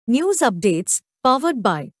News updates powered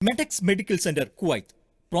by Medex Medical Center, Kuwait.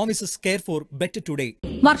 Promises care for better today.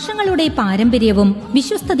 വർഷങ്ങളുടെ പാരമ്പര്യവും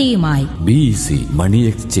വിശ്വസ്തതയുമായി BEC Money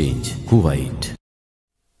Exchange, Kuwait.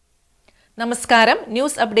 നമസ്കാരം,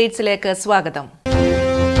 news അപ്ഡേറ്റ്സിലേക്ക് സ്വാഗതം.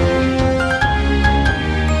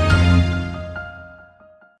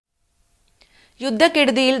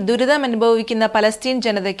 യുദ്ധക്കെടുതിയിൽ ദുരിതമനുഭവിക്കുന്ന Palestine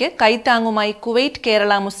ജനതയ്ക്ക് കൈത്താങ്ങുമായി Kuwait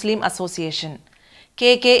Kerala മുസ്ലിം association.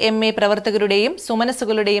 KKMA പ്രവർത്തകരുടെയും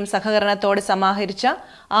സുമനസ്സുകളുടെയും സഹകരണത്തോടെ സമാഹരിച്ച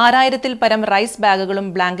 6000-ൽ പരം റൈസ് ബാഗുകളും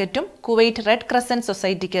ബ്ലാങ്കറ്റും കുവൈറ്റ് റെഡ് ക്രസന്റ്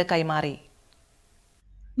സൊസൈറ്റിക്ക് കൈമാറി.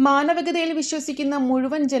 മാനവികതയിൽ വിശ്വസിക്കുന്ന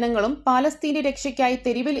മുഴുവൻ ജനങ്ങളും പാലസ്തീന്റെ രക്ഷയ്ക്കായി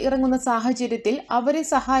തെരുവിൽ ഇറങ്ങുന്ന സാഹചര്യത്തിൽ അവരെ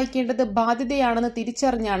സഹായിക്കേണ്ടത് ബാധ്യതയാണെന്ന്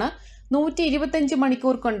തിരിച്ചറിഞ്ഞാണ് 125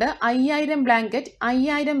 മണിക്കൂർ കൊണ്ട് 5000 ബ്ലാങ്കറ്റ്,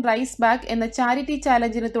 5000 റൈസ് ബാഗ് എന്ന ചാരിറ്റി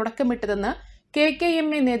ചാലഞ്ചിന് തുടക്കമിട്ടതെന്ന്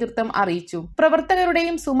KKMA നേതൃത്വം അറിയിച്ചു.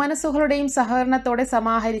 പ്രവർത്തകരുടെയും സുമനസ്സുകളുടെയും സഹകരണത്തോടെ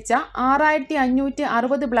സമാഹരിച്ച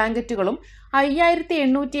 6560 ബ്ലാങ്കറ്റുകളും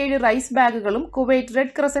 5807 റൈസ് ബാഗുകളും കുവൈറ്റ്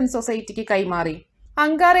റെഡ് ക്രസന്റ് സൊസൈറ്റിക്ക് കൈമാറി.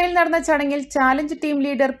 അങ്കാറയിൽ നടന്ന ചടങ്ങിൽ challenge team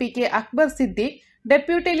leader PK Akbar Siddique,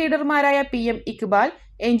 deputy ലീഡർമാരായ PM Iqbal,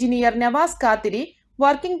 engineer Nawaz കാത്തിരി,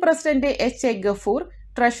 working president HA Gafoor,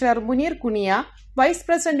 treasurer Muneer കുനിയ, vice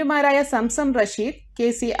പ്രസിഡന്റുമാരായ Zamzam Rasheed,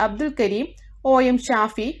 KC Abdul Kareem, OM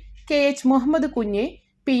Shafi, KH Muhammad കുഞ്ഞെ,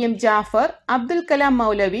 PM ജാഫർ, അബ്ദുൽ കലാം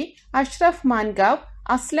മൗലവി, അഷ്റഫ് മാൻഗാവ്,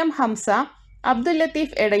 അസ്ലം ഹംസ, അബ്ദുൽ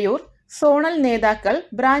ലത്തീഫ് എടയൂർ, സോണൽ നേതാക്കൾ,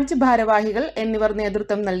 ബ്രാഞ്ച് ഭാരവാഹികൾ എന്നിവർ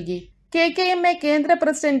നേതൃത്വം നൽകി. KKMA കേന്ദ്ര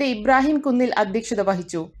പ്രസിഡന്റ് ഇബ്രാഹിം കുന്നിൽ അധ്യക്ഷത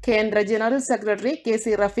വഹിച്ചു. കേന്ദ്ര ജനറൽ സെക്രട്ടറി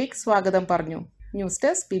KC റഫീഖ് സ്വാഗതം പറഞ്ഞു. News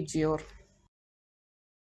desk VIBGYOR.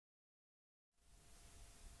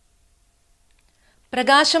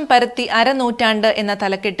 പ്രകാശം പരത്തി അരനൂറ്റാണ്ട് എന്ന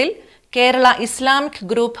തലക്കെട്ടിൽ കേരള ഇസ്ലാമിക്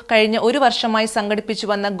ഗ്രൂപ്പ് കഴിഞ്ഞ ഒരു വർഷമായി സംഘടിപ്പിച്ചു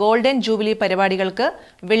വന്ന ഗോൾഡൻ ജൂബിലി പരിപാടികൾക്ക്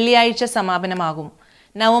വെള്ളിയാഴ്ച സമാപനമാകും.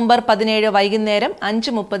 നവംബർ 17 വൈകുന്നേരം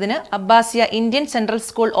 5:30 അബ്ബാസിയ ഇന്ത്യൻ സെൻട്രൽ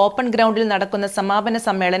സ്കൂൾ ഓപ്പൺ ഗ്രൗണ്ടിൽ നടക്കുന്ന സമാപന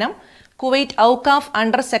സമ്മേളനം Kuwait ഔക്കാഫ്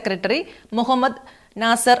under secretary Muhammad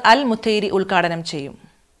Nasar അൽ മുത്തൈരി ഉദ്ഘാടനം ചെയ്യും.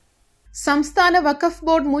 സംസ്ഥാന വഖഫ്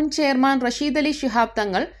ബോർഡ് മുൻ ചെയർമാൻ റഷീദ് അലി ശിഹാബ്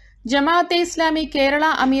തങ്ങൾ, ജമാഅത്തെ ഇസ്ലാമി കേരള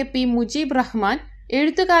അമീർ P മുജീബ് റഹ്മാൻ,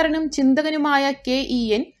 എഴുത്തുകാരനും ചിന്തകനുമായ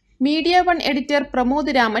KEN, media one editor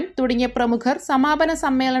Pramod Raman തുടങ്ങിയ പ്രമുഖർ സമാപന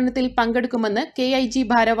സമ്മേളനത്തിൽ പങ്കെടുക്കുമെന്ന് KIG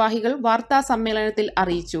ഭാരവാഹികൾ വാർത്താ സമ്മേളനത്തിൽ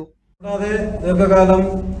അറിയിച്ചു. കൂടാതെ ദീർഘകാലം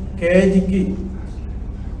KIGക്ക്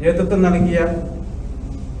നേതൃത്വം നൽകിയ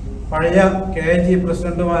പഴയ KIG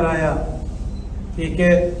പ്രസിഡന്റുമാരായ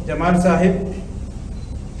PK Jamal Sahib,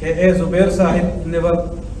 KA Zubair Sahib എന്നിവർ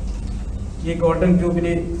ഈ ഗോൾഡൻ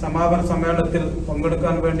ജൂബിലി സമാപന സമ്മേളനത്തിൽ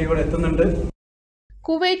പങ്കെടുക്കാൻ വേണ്ടി ഇവിടെ എത്തുന്നുണ്ട്.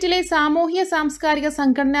 കുവൈറ്റിലെ സാമൂഹ്യ സാംസ്കാരിക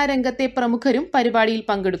സംഘടനാ രംഗത്തെ പ്രമുഖരും പരിപാടിയിൽ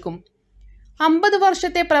പങ്കെടുക്കും. 50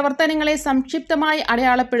 വർഷത്തെ പ്രവർത്തനങ്ങളെ സംക്ഷിപ്തമായി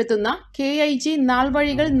അടയാളപ്പെടുത്തുന്ന KIG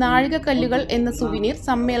നാൾവഴികൾ നാഴികക്കല്ലുകൾ എന്ന സുവനീർ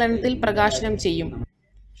സമ്മേളനത്തിൽ പ്രകാശനം ചെയ്യും.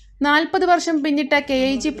 40 വർഷം പിന്നിട്ട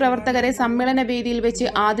KIG പ്രവർത്തകരെ സമ്മേളന വേദിയിൽ വെച്ച്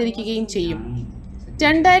ആദരിക്കുകയും ചെയ്യും.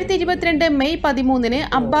 2022 മെയ് 13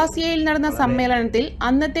 അബ്ബാസിയയിൽ നടന്ന സമ്മേളനത്തിൽ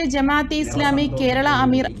അന്നത്തെ ജമാഅത്തെ ഇസ്ലാമി കേരള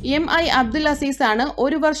അമീർ MI അബ്ദുൽ അസീസ് ആണ്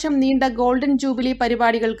ഒരു വർഷം നീണ്ട ഗോൾഡൻ ജൂബിലി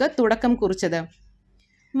പരിപാടികൾക്ക് തുടക്കം കുറിച്ചത്.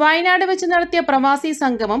 വയനാട് വെച്ച് നടത്തിയ പ്രവാസി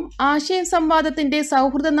സംഗമം, ആശയ സംവാദത്തിന്റെ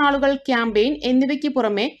സൗഹൃദ നാളുകൾ ക്യാമ്പയിൻ എന്നിവയ്ക്ക്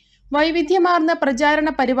പുറമെ വൈവിധ്യമാർന്ന പ്രചാരണ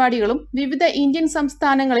പരിപാടികളും വിവിധ ഇന്ത്യൻ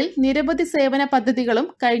സംസ്ഥാനങ്ങളിൽ നിരവധി സേവന പദ്ധതികളും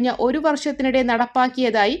കഴിഞ്ഞ ഒരു വർഷത്തിനിടെ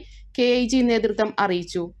നടപ്പാക്കിയതായി KIG നേതൃത്വം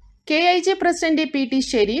അറിയിച്ചു. KIG president PT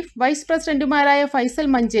Sharif, vice പ്രസിഡന്റുമാരായ ഫൈസൽ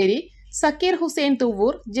മഞ്ചേരി, സക്കീർ ഹുസൈൻ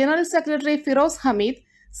തുവൂർ, ജനറൽ സെക്രട്ടറി ഫിറോസ് ഹമീദ്,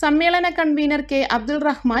 സമ്മേളന കൺവീനർ K അബ്ദുൾ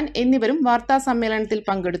റഹ്മാൻ എന്നിവരും വാർത്താ സമ്മേളനത്തിൽ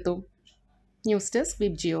പങ്കെടുത്തു. News desk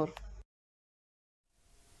VIBGYOR.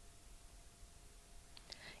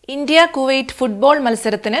 India Kuwait football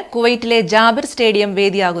മത്സരത്തിന് കുവൈറ്റിലെ ജാബിർ സ്റ്റേഡിയം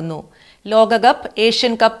വേദിയാകുന്നു. ലോകകപ്പ്,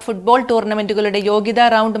 ഏഷ്യൻ കപ്പ് ഫുട്ബോൾ ടൂർണമെന്റുകളുടെ യോഗ്യതാ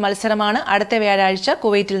റൗണ്ട് മത്സരമാണ് അടുത്ത വ്യാഴാഴ്ച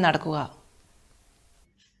കുവൈറ്റിൽ നടക്കുക.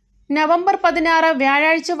 നവംബർ 16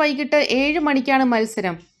 വ്യാഴാഴ്ച വൈകിട്ട് 7 മണിക്കാണ്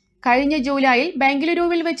മത്സരം. കഴിഞ്ഞ ജൂലൈയിൽ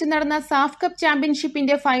ബംഗളൂരുവിൽ വെച്ച് നടന്ന സാഫ് കപ്പ്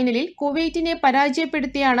ചാമ്പ്യൻഷിപ്പിന്റെ ഫൈനലിൽ കുവൈറ്റിനെ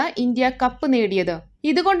പരാജയപ്പെടുത്തിയാണ് ഇന്ത്യ കപ്പ് നേടിയത്.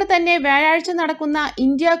 ഇതുകൊണ്ട് തന്നെ വ്യാഴാഴ്ച നടക്കുന്ന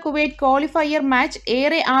ഇന്ത്യ കുവൈറ്റ് ക്വാളിഫയർ മാച്ച്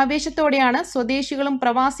ഏറെ ആവേശത്തോടെയാണ് സ്വദേശികളും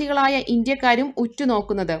പ്രവാസികളായ ഇന്ത്യക്കാരും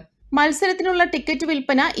ഉറ്റുനോക്കുന്നത്. മത്സരത്തിനുള്ള ടിക്കറ്റ്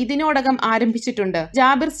വിൽപ്പന ഇതിനോടകം ആരംഭിച്ചിട്ടുണ്ട്.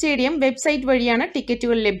 ജാബിർ സ്റ്റേഡിയം വെബ്സൈറ്റ് വഴിയാണ്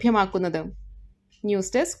ടിക്കറ്റുകൾ ലഭ്യമാക്കുന്നത്.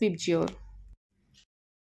 News desk VIBGYOR.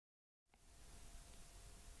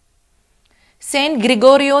 Saint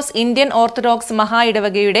Gregorios Indian orthodox മഹാ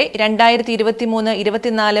ഇടവകയുടെ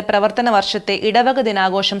 2023-24 പ്രവർത്തന വർഷത്തെ ഇടവക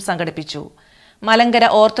ദിനാഘോഷം സംഘടിപ്പിച്ചു. മലങ്കര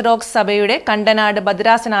ഓർത്തഡോക്സ് സഭയുടെ കണ്ടനാട്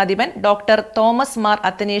ഭദ്രാസനാധിപൻ ഡോക്ടർ തോമസ് മാർ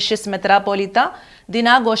അത്തനേഷ്യസ് മെത്രാപ്പോലീത്ത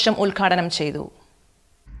ദിനാഘോഷം ഉദ്ഘാടനം ചെയ്തു.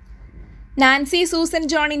 നാൻസി സൂസൻ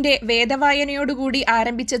ജോണിന്റെ വേദവായനയോടുകൂടി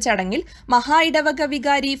ആരംഭിച്ച ചടങ്ങിൽ മഹാ ഇടവക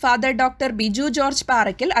വികാരി father doctor Biju George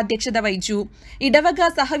Parakkal അധ്യക്ഷത വഹിച്ചു. ഇടവക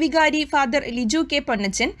സഹവികാരി father Liju K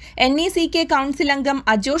Ponnachan, NECK council അംഗം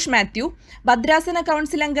അജോഷ് മാത്യു, ഭദ്രാസന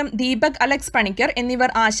കൗൺസിൽ അംഗം ദീപക് അലക്സ് പണിക്കർ എന്നിവർ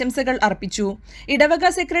ആശംസകൾ അർപ്പിച്ചു.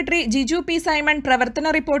 ഇടവക സെക്രട്ടറി ജിജു പി സൈമൺ പ്രവർത്തന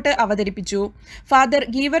റിപ്പോർട്ട് അവതരിപ്പിച്ചു. Father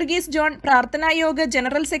Geevarghese John, പ്രാർത്ഥനായോഗ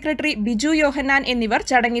general secretary Biju യോഹന്നാൻ എന്നിവർ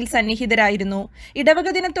ചടങ്ങിൽ സന്നിഹിതരായിരുന്നു. ഇടവക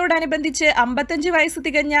ദിനത്തോടനുബന്ധിച്ച് 55 വയസ്സ്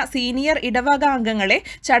തികഞ്ഞ സീനിയർ ഇടവക അംഗങ്ങളെ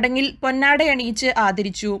ചടങ്ങിൽ പൊന്നാടയണിയിച്ച്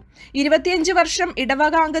ആദരിച്ചു. 25 വർഷം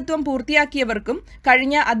ഇടവക അംഗത്വം പൂർത്തിയാക്കിയവർക്കും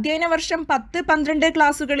കഴിഞ്ഞ അധ്യയന വർഷം 10-12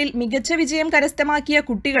 ക്ലാസുകളിൽ മികച്ച വിജയം കരസ്ഥമാക്കിയ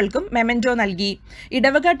കുട്ടികൾക്കും മെമന്റോ നൽകി.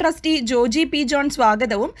 ഇടവക ട്രസ്റ്റി ജോജി പി ജോൺ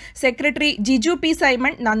സ്വാഗതവും സെക്രട്ടറി ജിജു പി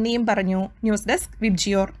സൈമൺ നന്ദിയും പറഞ്ഞു. News desk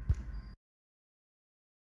VIBGYOR.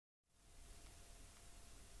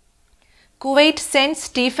 Kuwait saint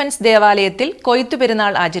Stephen's ദേവാലയത്തിൽ കൊയ്ത്തു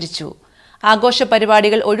പെരുന്നാൾ ആചരിച്ചു. ആഘോഷ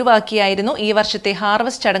പരിപാടികൾ ഒഴിവാക്കിയായിരുന്നു ഈ വർഷത്തെ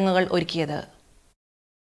ഹാർവസ്റ്റ് ചടങ്ങുകൾ ഒരുക്കിയത്.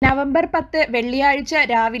 നവംബർ 10 വെള്ളിയാഴ്ച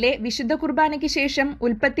രാവിലെ വിശുദ്ധ കുർബാനയ്ക്ക് ശേഷം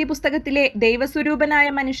ഉൽപ്പത്തി പുസ്തകത്തിലെ ദൈവസ്വരൂപനായ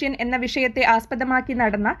മനുഷ്യൻ എന്ന വിഷയത്തെ ആസ്പദമാക്കി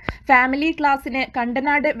നടന്ന ഫാമിലി ക്ലാസിന്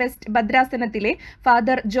കണ്ടനാട് വെസ്റ്റ് ഭദ്രാസനത്തിലെ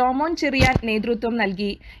ഫാദർ ജോമോൻ ചെറിയാൻ നേതൃത്വം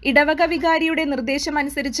നൽകി. ഇടവക വികാരിയുടെ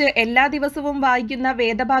നിർദ്ദേശമനുസരിച്ച് എല്ലാ ദിവസവും വായിക്കുന്ന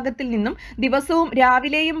വേദഭാഗത്തിൽ നിന്നും ദിവസവും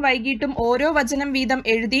രാവിലെയും വൈകിട്ടും ഓരോ വചനം വീതം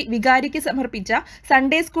എഴുതി വികാരിക്ക് സമർപ്പിച്ച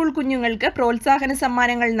സൺഡേ സ്കൂൾ കുഞ്ഞുങ്ങൾക്ക് പ്രോത്സാഹന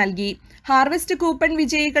സമ്മാനങ്ങൾ നൽകി. ഹാർവെസ്റ്റ് കൂപ്പൺ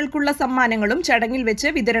വിജയികൾക്കുള്ള സമ്മാനങ്ങളും ചടങ്ങിൽ വെച്ച്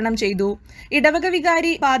വിതരണം ചെയ്തു. ഇടവക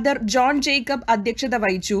വികാരി ഫാദർ ജോൺ ജേക്കബ് അധ്യക്ഷത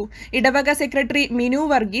വഹിച്ചു. ഇടവക സെക്രട്ടറി മിനു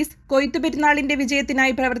വർഗീസ് കൊയ്ത്തു പെരുന്നാളിന്റെ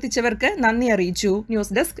വിജയത്തിനായി പ്രവർത്തിച്ചവർക്ക് നന്ദി അറിയിച്ചു.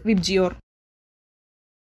 News desk VIBGYOR.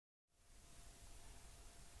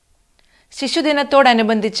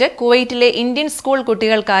 ശിശുദിനത്തോടനുബന്ധിച്ച് കുവൈറ്റിലെ ഇന്ത്യൻ സ്കൂൾ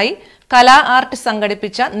കുട്ടികൾക്കായി കലാ ആർട്ട്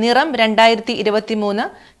സംഘടിപ്പിച്ച നിറം 2023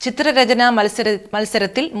 ചിത്രരചനാ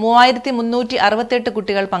മത്സരത്തിൽ 3368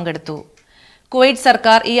 കുട്ടികൾ പങ്കെടുത്തു. കുവൈറ്റ്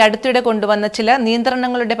സർക്കാർ ഈ അടുത്തിടെ കൊണ്ടുവന്ന ചില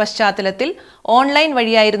നിയന്ത്രണങ്ങളുടെ പശ്ചാത്തലത്തിൽ ഓൺലൈൻ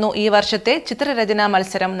വഴിയായിരുന്നു ഈ വർഷത്തെ ചിത്രരചനാ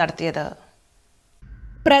മത്സരം നടത്തിയത്.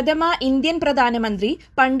 പ്രഥമ ഇന്ത്യൻ പ്രധാനമന്ത്രി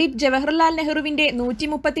പണ്ഡിറ്റ് ജവഹർലാൽ നെഹ്റുവിന്റെ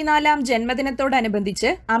 134ാം ജന്മദിനത്തോടനുബന്ധിച്ച്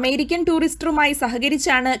അമേരിക്കൻ ടൂറിസ്റ്ററുമായി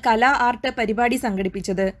സഹകരിച്ചാണ് കലാ ആർട്ട് പരിപാടി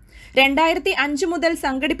സംഘടിപ്പിച്ചത്. 2005 മുതൽ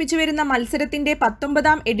സംഘടിപ്പിച്ചു വരുന്ന മത്സരത്തിന്റെ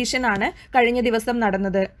 19ാം എഡിഷനാണ് കഴിഞ്ഞ ദിവസം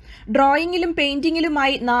നടന്നത്. ഡ്രോയിങ്ങിലും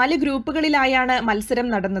പെയിന്റിങ്ങിലുമായി 4 ഗ്രൂപ്പുകളിലായാണ് മത്സരം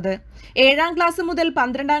നടന്നത്. 7ാം ക്ലാസ് മുതൽ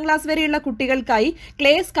 12ാം ക്ലാസ് വരെയുള്ള കുട്ടികൾക്കായി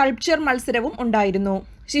ക്ലേ സ്കൾപ്ചർ മത്സരവും ഉണ്ടായിരുന്നു.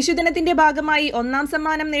 ശിശുദിനത്തിന്റെ ഭാഗമായി 1ാം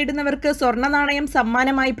സമ്മാനം നേടുന്നവർക്ക് സ്വർണ്ണ നാണയം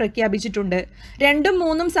സമ്മാനമായി പ്രഖ്യാപിച്ചിട്ടുണ്ട്. 2ഉം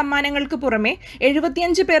 3ഉം സമ്മാനങ്ങൾക്ക് പുറമെ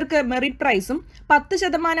 75 പേർക്ക് മെറിറ്റ് പ്രൈസും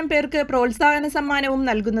 10% പേർക്ക് പ്രോത്സാഹന സമ്മാനവും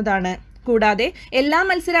നൽകുന്നതാണ്. കൂടാതെ എല്ലാ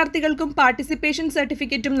മത്സരാർത്ഥികൾക്കും പാർട്ടിസിപ്പേഷൻ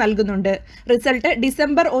സർട്ടിഫിക്കറ്റും നൽകുന്നുണ്ട്. റിസൾട്ട്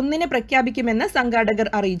ഡിസംബർ 1 പ്രഖ്യാപിക്കുമെന്ന് സംഘാടകർ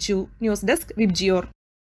അറിയിച്ചു. News desk VIBGYOR.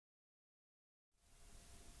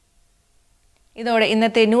 ഇതോടെ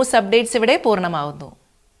ഇന്നത്തെ ന്യൂസ് അപ്ഡേറ്റ്സ് ഇവിടെ പൂർണ്ണമാവുന്നു.